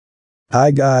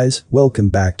Hi guys, welcome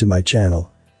back to my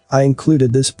channel. I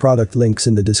included this product links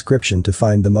in the description to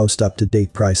find the most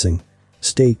up-to-date pricing.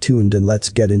 Stay tuned and let's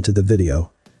get into the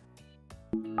video.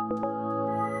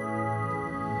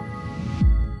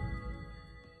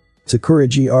 Secura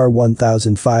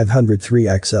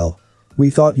GR-1503XL. We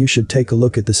thought you should take a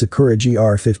look at the Secura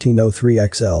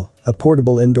GR-1503XL, a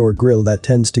portable indoor grill that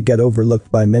tends to get overlooked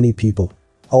by many people.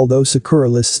 Although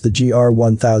Secura lists the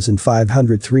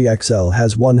GR-1503XL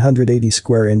has 180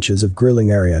 square inches of grilling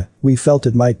area, we felt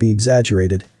it might be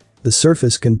exaggerated. The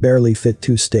surface can barely fit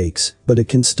 2 steaks, but it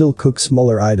can still cook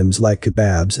smaller items like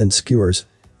kebabs and skewers.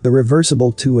 The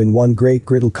reversible 2-in-1 grate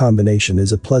griddle combination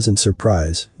is a pleasant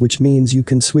surprise, which means you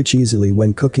can switch easily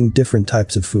when cooking different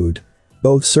types of food.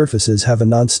 Both surfaces have a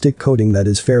non-stick coating that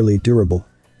is fairly durable.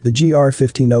 The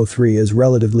GR-1503 is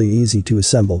relatively easy to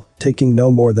assemble, taking no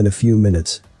more than a few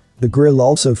minutes. The grill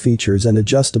also features an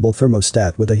adjustable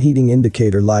thermostat with a heating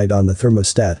indicator light on the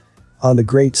thermostat. On the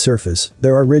grate surface,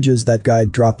 there are ridges that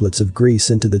guide droplets of grease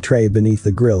into the tray beneath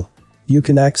the grill. You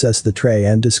can access the tray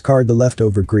and discard the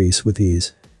leftover grease with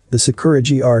ease. The Secura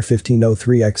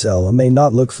GR-1503XL may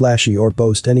not look flashy or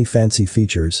boast any fancy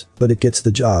features, but it gets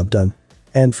the job done.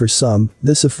 And for some,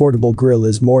 this affordable grill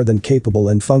is more than capable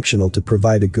and functional to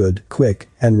provide a good, quick,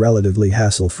 and relatively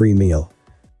hassle-free meal.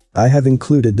 I have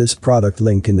included this product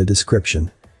link in the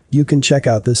description. You can check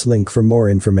out this link for more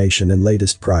information and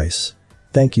latest price.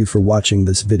 Thank you for watching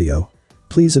this video.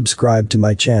 Please subscribe to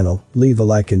my channel, leave a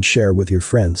like and share with your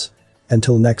friends.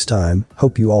 Until next time,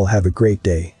 hope you all have a great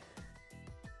day.